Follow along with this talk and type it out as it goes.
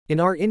In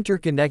our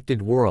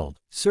interconnected world,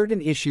 certain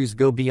issues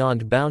go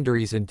beyond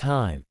boundaries and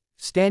time,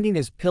 standing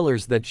as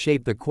pillars that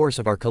shape the course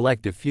of our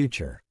collective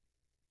future.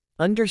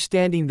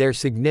 Understanding their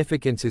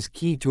significance is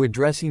key to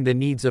addressing the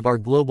needs of our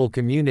global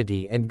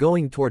community and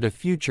going toward a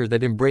future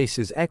that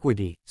embraces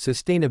equity,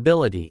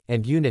 sustainability,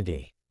 and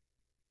unity.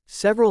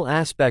 Several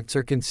aspects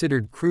are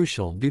considered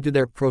crucial due to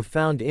their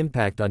profound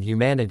impact on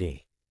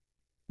humanity.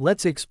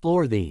 Let's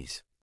explore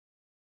these.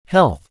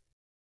 Health.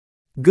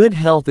 Good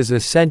health is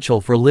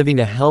essential for living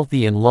a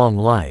healthy and long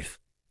life.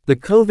 The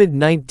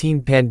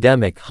COVID-19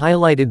 pandemic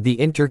highlighted the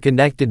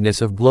interconnectedness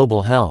of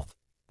global health.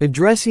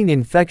 Addressing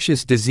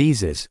infectious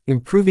diseases,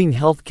 improving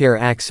healthcare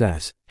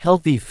access,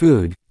 healthy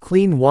food,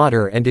 clean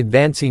water, and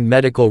advancing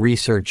medical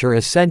research are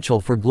essential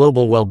for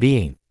global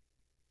well-being.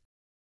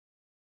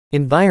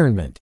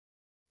 Environment.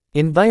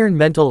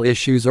 Environmental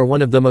issues are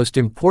one of the most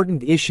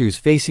important issues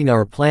facing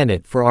our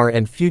planet for our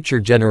and future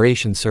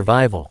generations'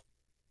 survival.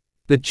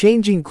 The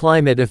changing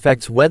climate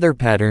affects weather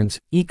patterns,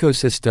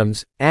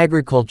 ecosystems,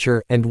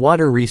 agriculture, and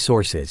water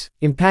resources,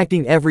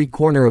 impacting every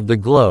corner of the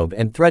globe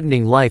and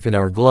threatening life in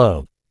our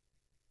globe.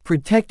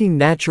 Protecting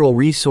natural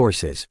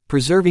resources,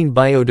 preserving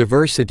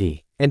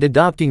biodiversity, and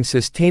adopting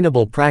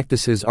sustainable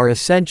practices are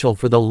essential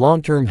for the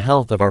long-term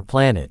health of our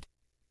planet.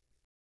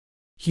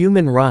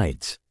 Human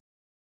rights.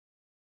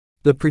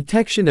 The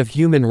protection of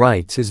human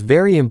rights is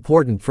very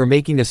important for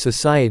making a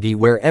society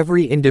where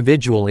every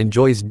individual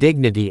enjoys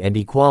dignity and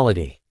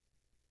equality.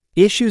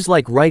 Issues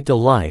like right to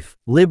life,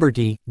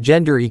 liberty,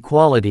 gender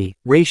equality,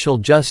 racial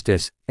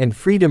justice, and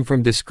freedom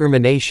from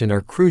discrimination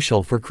are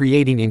crucial for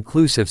creating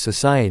inclusive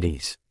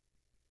societies.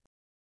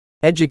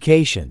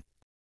 Education.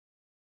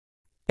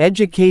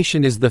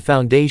 Education is the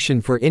foundation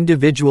for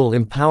individual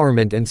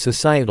empowerment and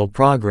societal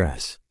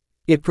progress.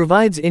 It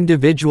provides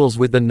individuals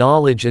with the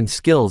knowledge and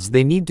skills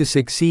they need to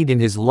succeed in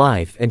his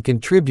life and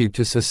contribute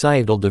to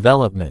societal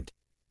development.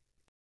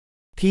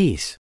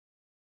 Peace.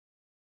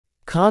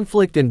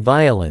 Conflict and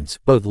violence,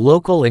 both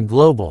local and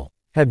global,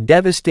 have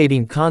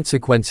devastating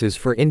consequences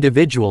for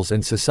individuals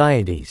and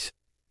societies.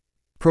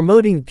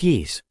 Promoting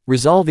peace,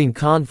 resolving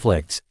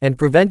conflicts, and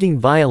preventing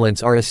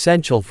violence are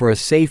essential for a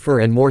safer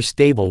and more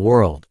stable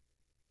world.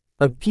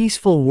 A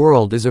peaceful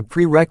world is a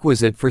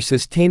prerequisite for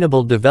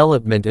sustainable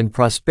development and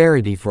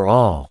prosperity for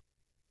all.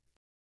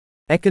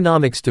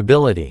 Economic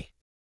stability.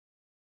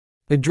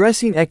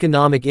 Addressing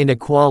economic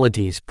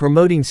inequalities,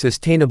 promoting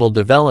sustainable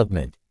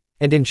development,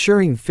 and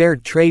ensuring fair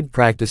trade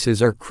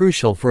practices are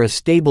crucial for a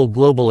stable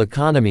global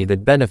economy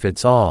that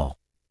benefits all.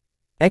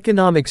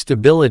 Economic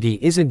stability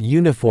isn't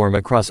uniform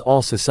across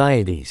all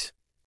societies.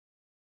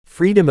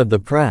 Freedom of the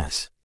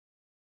press.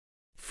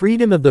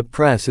 Freedom of the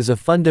press is a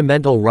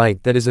fundamental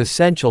right that is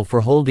essential for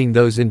holding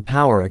those in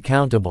power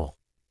accountable.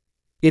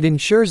 It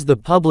ensures the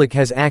public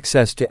has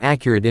access to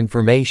accurate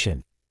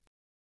information.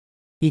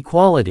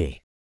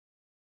 Equality.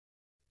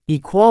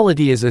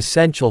 Equality is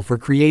essential for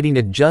creating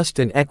a just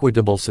and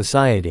equitable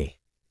society.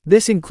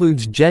 This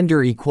includes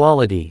gender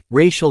equality,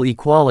 racial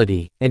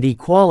equality, and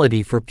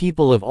equality for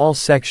people of all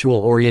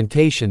sexual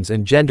orientations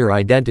and gender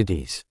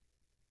identities.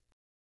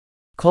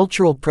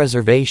 Cultural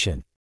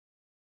preservation.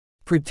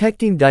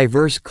 Protecting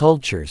diverse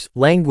cultures,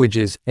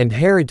 languages, and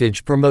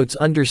heritage promotes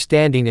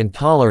understanding and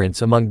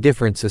tolerance among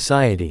different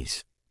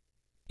societies.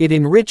 It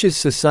enriches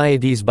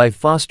societies by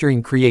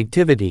fostering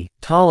creativity,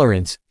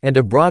 tolerance, and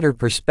a broader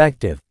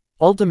perspective,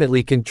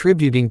 ultimately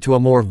contributing to a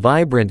more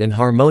vibrant and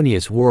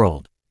harmonious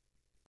world.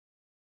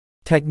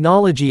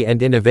 Technology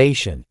and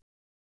innovation.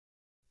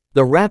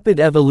 The rapid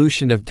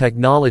evolution of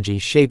technology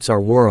shapes our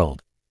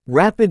world.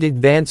 Rapid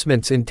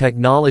advancements in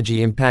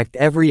technology impact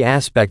every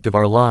aspect of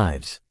our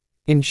lives.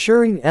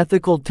 Ensuring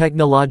ethical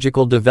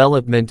technological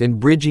development and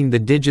bridging the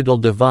digital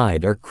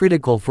divide are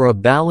critical for a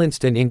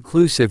balanced and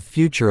inclusive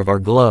future of our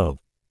globe.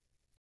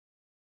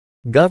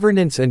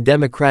 Governance and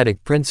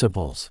democratic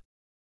principles.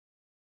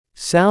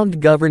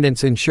 Sound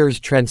governance ensures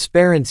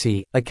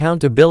transparency,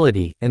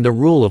 accountability, and the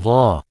rule of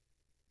law.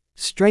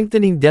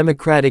 Strengthening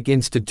democratic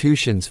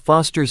institutions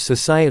fosters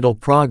societal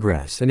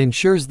progress and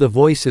ensures the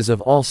voices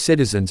of all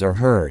citizens are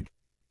heard.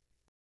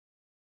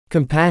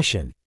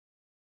 Compassion.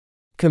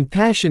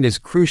 Compassion is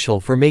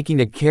crucial for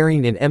making a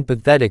caring and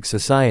empathetic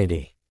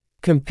society.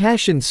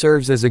 Compassion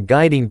serves as a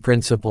guiding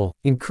principle,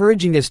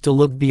 encouraging us to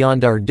look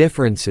beyond our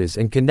differences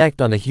and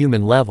connect on a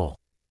human level.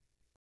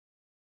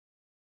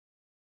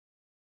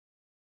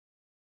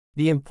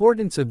 The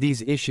importance of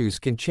these issues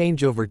can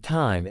change over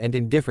time and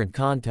in different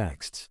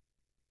contexts.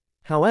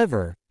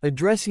 However,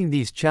 addressing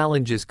these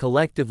challenges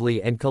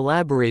collectively and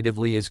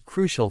collaboratively is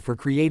crucial for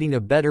creating a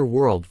better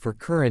world for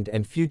current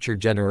and future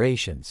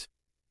generations.